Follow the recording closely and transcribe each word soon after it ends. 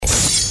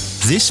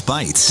This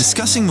Bites,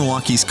 discussing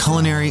Milwaukee's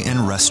culinary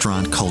and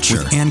restaurant culture.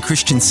 With Ann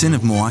Christensen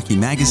of Milwaukee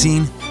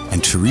Magazine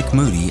and Tariq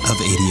Moody of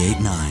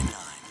 88.9.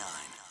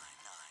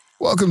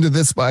 Welcome to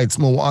This Bites,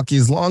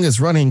 Milwaukee's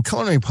longest-running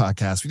culinary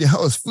podcast with your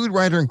host, food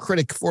writer and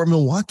critic for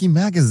Milwaukee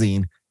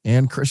Magazine,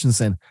 Ann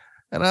Christensen.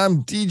 And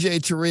I'm DJ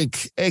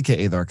Tariq,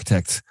 a.k.a. The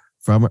Architect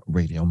from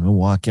Radio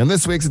Milwaukee. On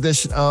this week's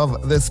edition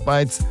of This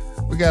Bites,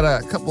 we got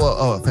a couple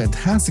of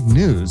fantastic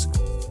news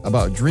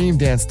about Dream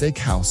Dance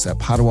Steakhouse at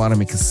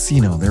Potawatomi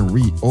Casino. They're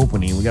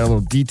reopening. We got a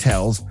little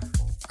details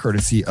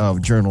courtesy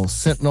of Journal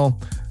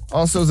Sentinel.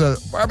 Also,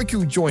 there's a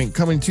barbecue joint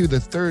coming to the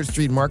 3rd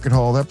Street Market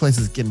Hall. That place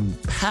is getting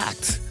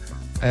packed.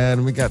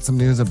 And we got some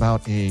news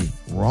about a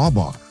raw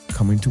bar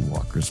coming to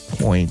Walker's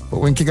Point. But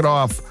we can kick it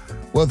off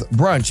with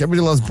brunch.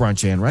 Everybody loves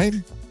brunch, Ann, right?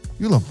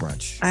 You love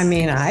brunch. I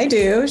mean, I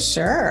do.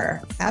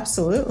 Sure.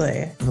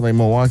 Absolutely. I feel like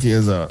Milwaukee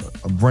is a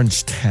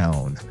brunch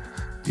town.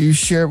 You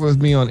shared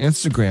with me on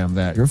Instagram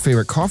that your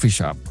favorite coffee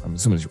shop, I'm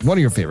assuming it's one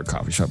of your favorite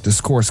coffee shop,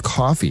 Discourse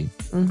Coffee,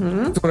 doing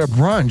a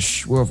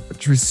brunch with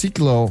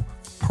Triciclo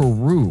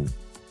Peru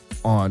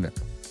on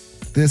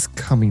this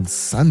coming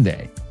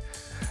Sunday.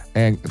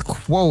 And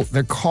quote,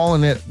 they're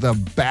calling it the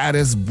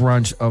baddest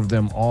brunch of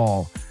them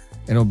all.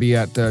 And it'll be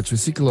at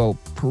Triciclo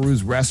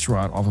Peru's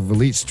restaurant off of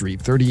Velite Street,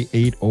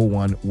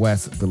 3801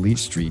 West Velite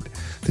Street.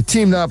 They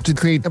teamed up to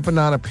create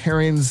empanada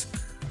pairings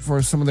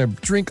for some of their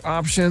drink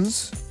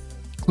options,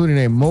 including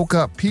a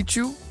mocha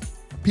pichu.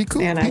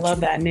 Man, I love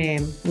that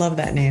name. Love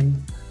that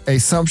name. A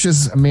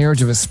sumptuous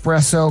marriage of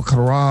espresso,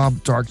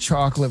 carob, dark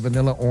chocolate,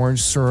 vanilla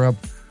orange syrup,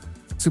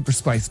 super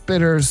spice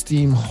bitters,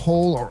 steamed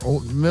whole or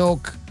oat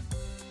milk.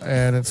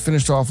 And it's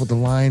finished off with a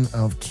line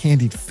of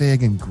candied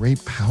fig and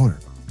grape powder.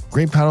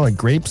 Grape powder, like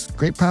grapes?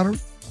 Grape powder?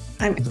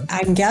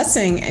 I'm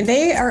guessing.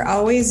 They are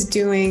always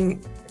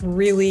doing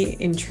really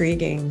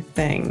intriguing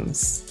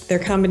things. Their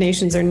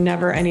combinations are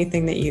never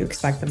anything that you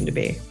expect them to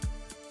be.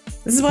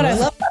 This is what I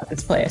love about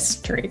this place,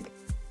 Tariq.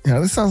 Yeah,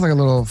 this sounds like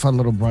a fun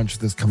little brunch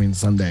this coming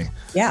Sunday.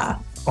 Yeah.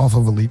 Off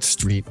of Velite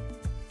Street.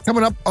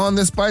 Coming up on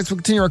This Bites, we'll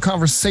continue our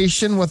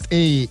conversation with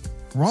a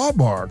raw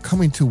bar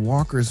coming to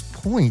Walker's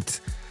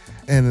Point.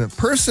 And a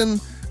person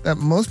that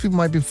most people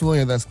might be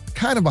familiar that's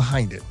kind of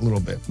behind it a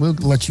little bit. We'll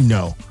let you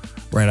know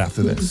right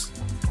after this.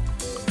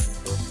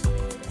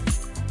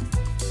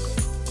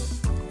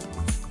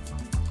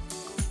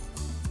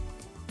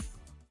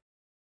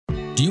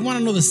 Do you want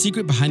to know the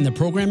secret behind the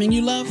programming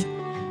you love?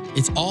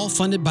 It's all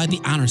funded by the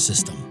Honor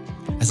System.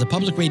 As a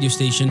public radio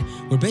station,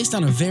 we're based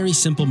on a very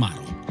simple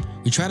model.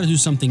 We try to do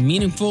something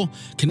meaningful,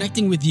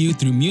 connecting with you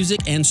through music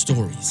and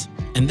stories.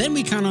 And then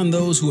we count on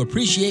those who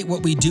appreciate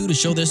what we do to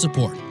show their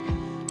support.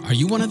 Are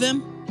you one of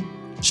them?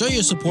 Show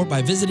your support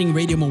by visiting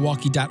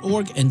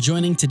radiomilwaukee.org and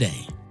joining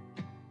today.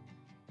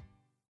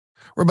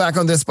 We're back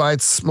on This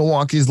Bites,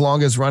 Milwaukee's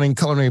longest running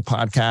culinary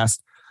podcast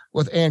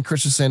with Ann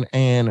Christensen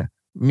and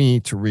me,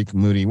 Tariq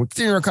Moody. We're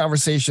continuing our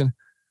conversation.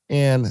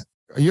 And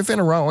are you a fan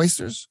of raw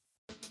oysters?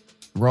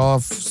 Raw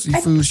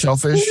seafood,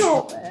 shellfish?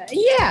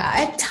 Yeah,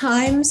 at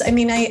times. I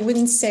mean, I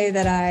wouldn't say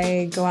that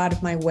I go out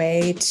of my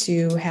way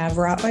to have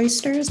raw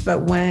oysters,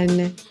 but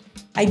when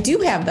I do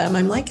have them,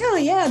 I'm like, oh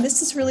yeah,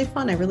 this is really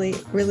fun. I really,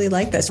 really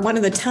like this. One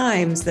of the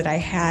times that I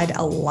had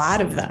a lot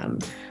of them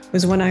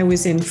was when I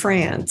was in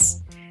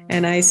France.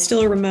 And I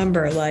still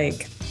remember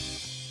like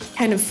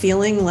kind of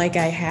feeling like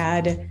I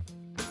had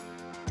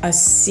a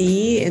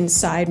sea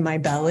inside my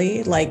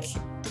belly. Like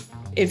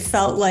it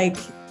felt like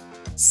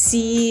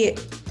sea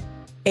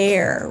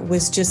air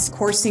was just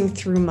coursing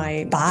through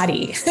my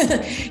body.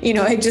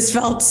 I just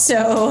felt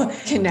so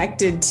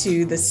connected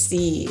to the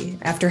sea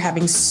after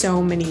having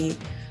so many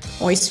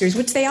oysters,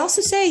 which they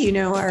also say,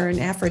 are an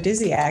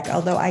aphrodisiac,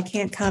 although I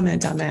can't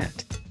comment on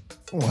that.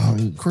 Well,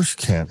 of course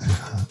you can't.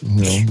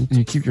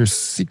 You keep your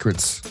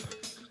secrets.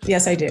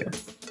 Yes, I do.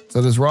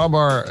 So this raw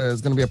bar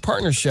is going to be a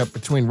partnership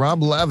between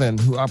Rob Levin,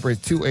 who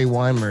operates 2A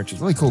Wine Merchants.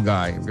 Really cool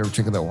guy. If you ever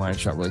check out that wine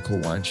shop, really cool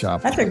wine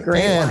shop. That's a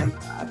great and,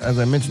 wine shop. As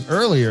I mentioned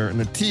earlier in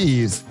the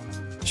tease,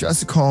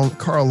 Jessica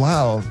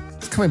Carlisle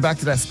is coming back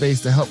to that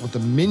space to help with the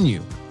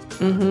menu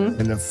and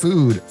the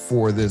food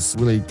for this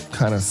really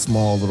kind of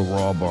small little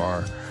raw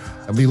bar.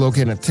 It'll be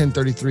located at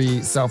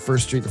 1033 South 1st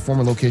Street, the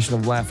former location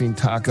of Laughing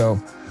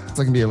Taco. It's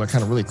going to be a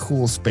kind of really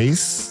cool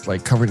space,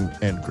 like covered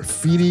in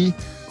graffiti,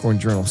 according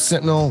to Journal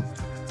Sentinel.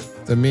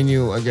 The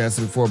menu, I guess,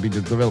 before will be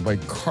developed by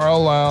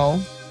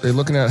Carlisle. They're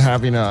looking at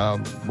having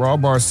a raw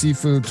bar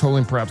seafood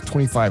totaling perhaps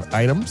 25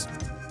 items.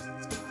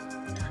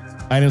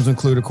 Items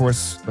include, of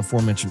course, the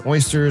aforementioned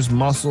oysters,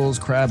 mussels,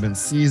 crab in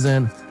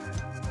season,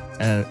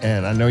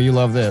 and I know you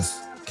love this,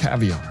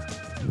 caviar.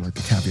 You like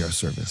the caviar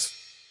service.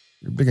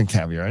 You're big on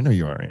caviar. I know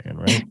you are, Ann,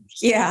 right?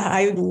 Yeah,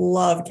 I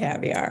love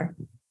caviar.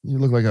 You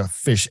look like a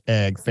fish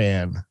egg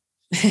fan.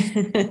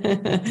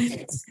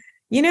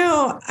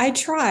 I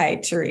try,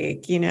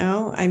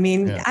 Tariq, I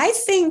mean, yeah. I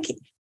think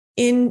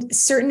in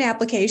certain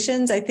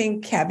applications, I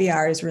think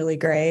caviar is really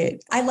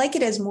great. I like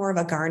it as more of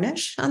a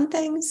garnish on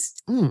things.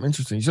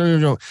 Interesting. So you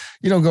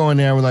don't go in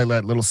there with like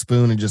that little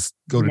spoon and just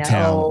go to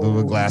town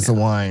with a glass of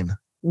wine.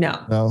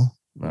 No.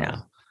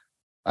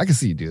 I can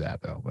see you do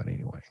that though, but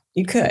anyway.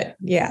 You could.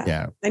 Yeah.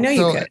 Yeah. I know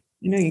you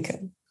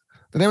could.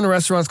 The name of the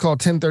restaurant is called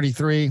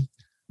 1033.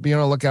 Be on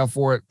the lookout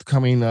for it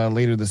coming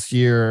later this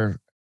year.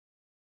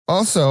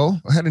 Also,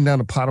 heading down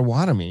to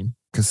Potawatomi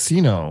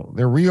Casino,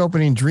 they're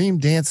reopening Dream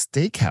Dance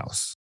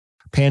Steakhouse.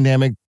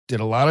 Pandemic did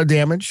a lot of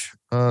damage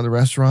on the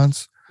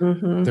restaurants.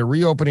 Mm-hmm. They're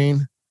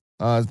reopening.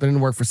 It's been in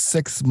work for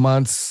 6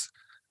 months.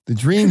 The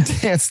Dream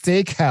Dance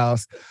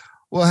Steakhouse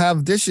will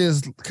have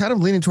dishes kind of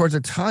leaning towards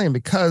Italian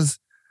because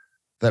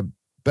the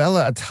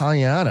Bella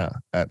Italiana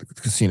at the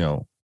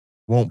casino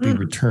won't be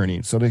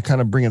returning. So they're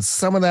kind of bringing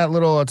some of that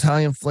little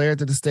Italian flair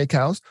to the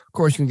steakhouse. Of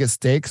course, you can get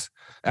steaks.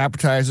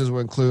 Appetizers will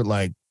include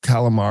like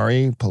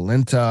calamari,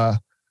 polenta.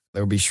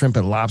 There will be shrimp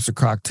and lobster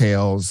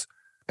cocktails.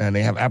 And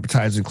they have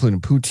appetizers including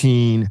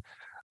poutine,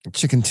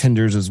 chicken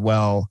tenders as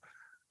well.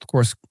 Of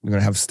course, we're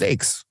going to have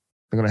steaks.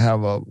 They're going to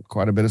have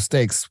quite a bit of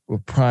steaks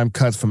with prime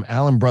cuts from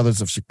Allen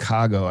Brothers of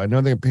Chicago. I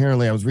know they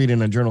apparently, I was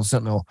reading in Journal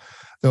Sentinel,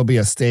 there'll be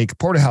a steak,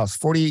 porterhouse,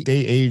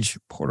 48-day age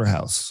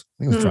porterhouse.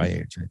 I think it was dry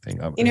age, I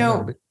think.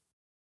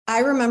 I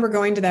remember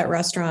going to that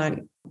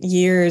restaurant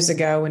years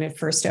ago when it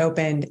first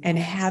opened and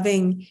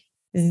having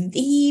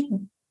the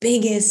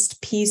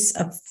biggest piece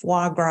of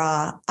foie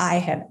gras I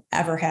have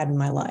ever had in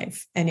my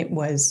life. And it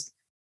was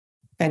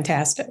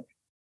fantastic.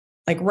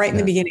 Like right in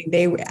the beginning,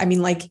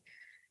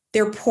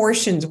 their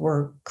portions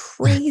were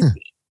crazy.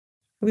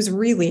 It was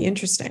really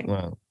interesting.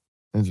 Wow.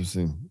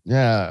 Interesting.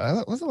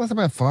 Yeah. What's the last time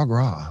I had foie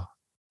gras?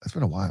 It's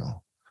been a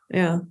while.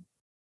 Yeah.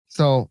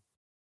 So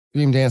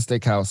Dream Dance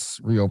Steakhouse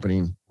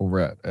reopening over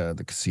at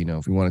the casino.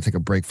 If you want to take a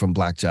break from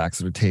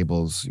blackjacks or the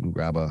tables, you can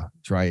grab a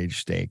dry-aged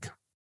steak.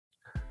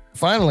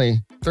 Finally,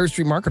 3rd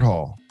Street Market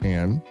Hall.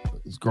 And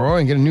it's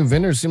growing, getting new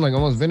vendors. Seem like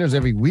almost vendors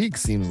every week,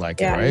 seems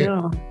like it, right?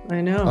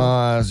 I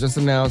know. It's just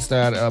announced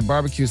that a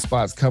barbecue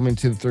spot's coming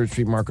to the 3rd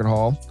Street Market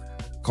Hall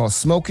called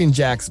Smoking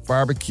Jack's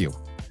Barbecue.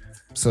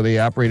 So they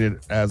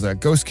operated as a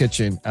ghost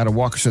kitchen at a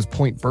Waukesha's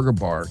Point Burger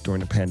Bar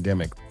during the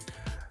pandemic.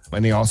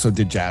 And they also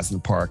did Jazz in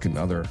the Park and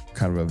other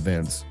kind of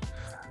events.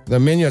 The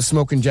menu at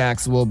Smoking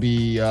Jack's will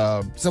be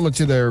similar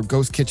to their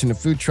ghost kitchen and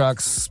food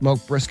trucks,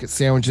 smoked brisket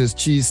sandwiches,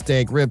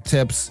 cheesesteak, rib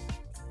tips,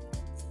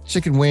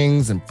 chicken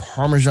wings, and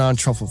Parmesan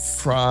truffle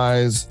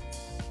fries.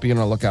 Be on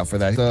the lookout for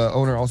that. The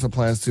owner also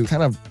plans to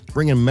kind of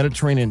bring a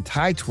Mediterranean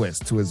Thai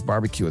twist to his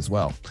barbecue as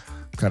well.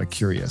 I'm kind of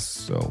curious.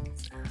 So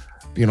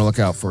be on the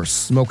lookout for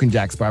Smoking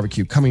Jack's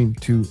Barbecue coming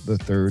to the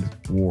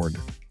 3rd Ward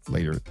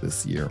later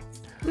this year.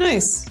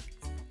 Nice.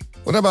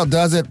 What about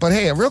does it? But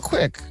hey, real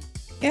quick.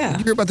 Yeah. Did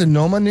you hear about the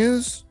Noma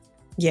news?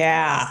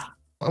 Yeah.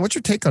 What's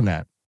your take on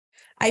that?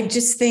 I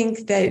just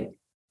think that,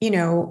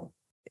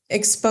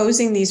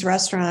 exposing these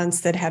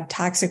restaurants that have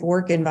toxic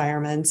work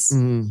environments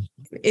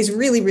is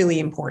really, really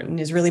important,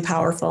 is really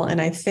powerful. And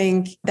I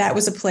think that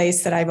was a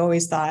place that I've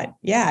always thought,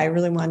 I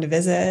really wanted to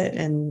visit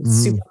and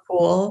super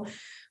cool.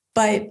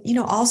 But,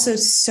 also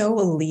so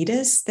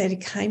elitist that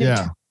it kind of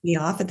turned me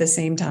off at the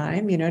same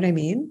time. You know what I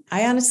mean?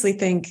 I honestly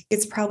think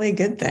it's probably a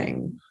good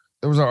thing.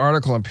 There was an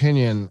article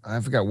opinion, I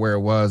forgot where it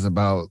was,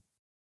 about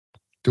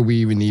do we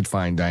even need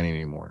fine dining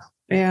anymore?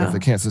 Yeah. If they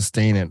can't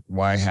sustain it,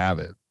 why have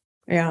it?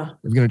 Yeah. If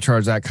you're going to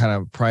charge that kind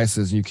of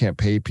prices and you can't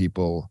pay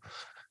people,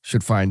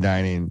 should fine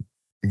dining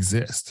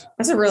exist?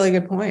 That's a really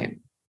good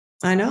point.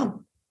 I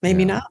know.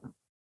 Maybe not.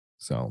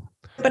 So.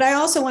 But I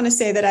also want to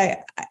say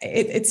that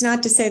it's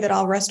not to say that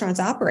all restaurants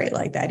operate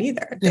like that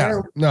either.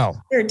 There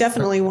are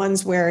definitely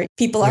ones where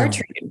people are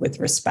treated with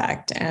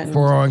respect and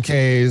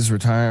 401ks,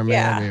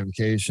 retirement,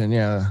 vacation.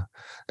 Yeah.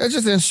 It's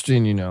just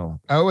interesting,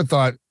 I would have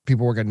thought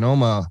people work at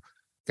Noma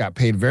got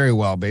paid very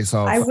well based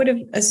off. I would have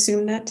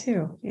assumed that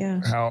too.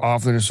 Yeah. How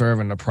often they're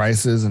serving, the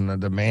prices and the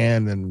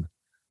demand. And,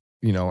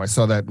 I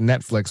saw that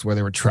Netflix where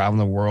they were traveling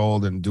the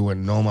world and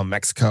doing Noma,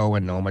 Mexico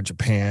and Noma,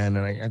 Japan.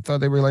 And I thought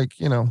they were like,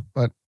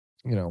 but,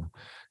 you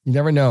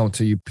never know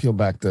until you peel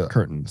back the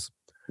curtains.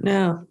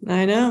 No,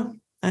 I know.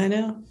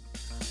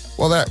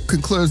 Well, that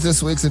concludes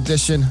this week's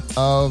edition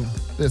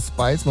of This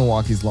Bites,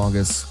 Milwaukee's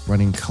longest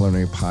running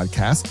culinary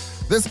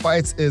podcast. This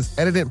Bites is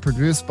edited and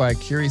produced by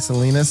Kiri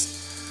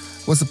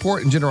Salinas with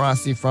support and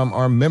generosity from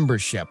our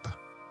membership.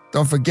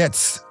 Don't forget,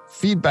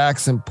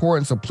 feedback's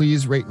important, so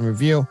please rate and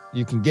review.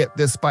 You can get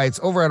This Bites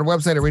over at our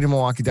website at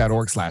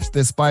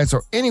radiomilwaukee.org/thisbites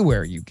or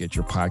anywhere you get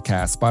your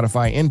podcast,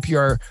 Spotify,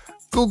 NPR,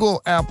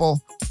 Google,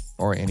 Apple,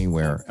 or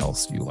anywhere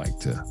else you like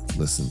to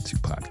listen to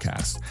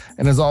podcasts.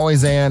 And as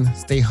always, Ann,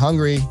 stay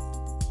hungry.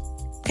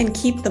 And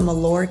keep the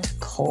Malort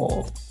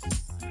cold.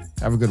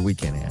 Have a good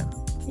weekend, Ann.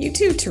 You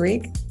too,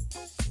 Tariq.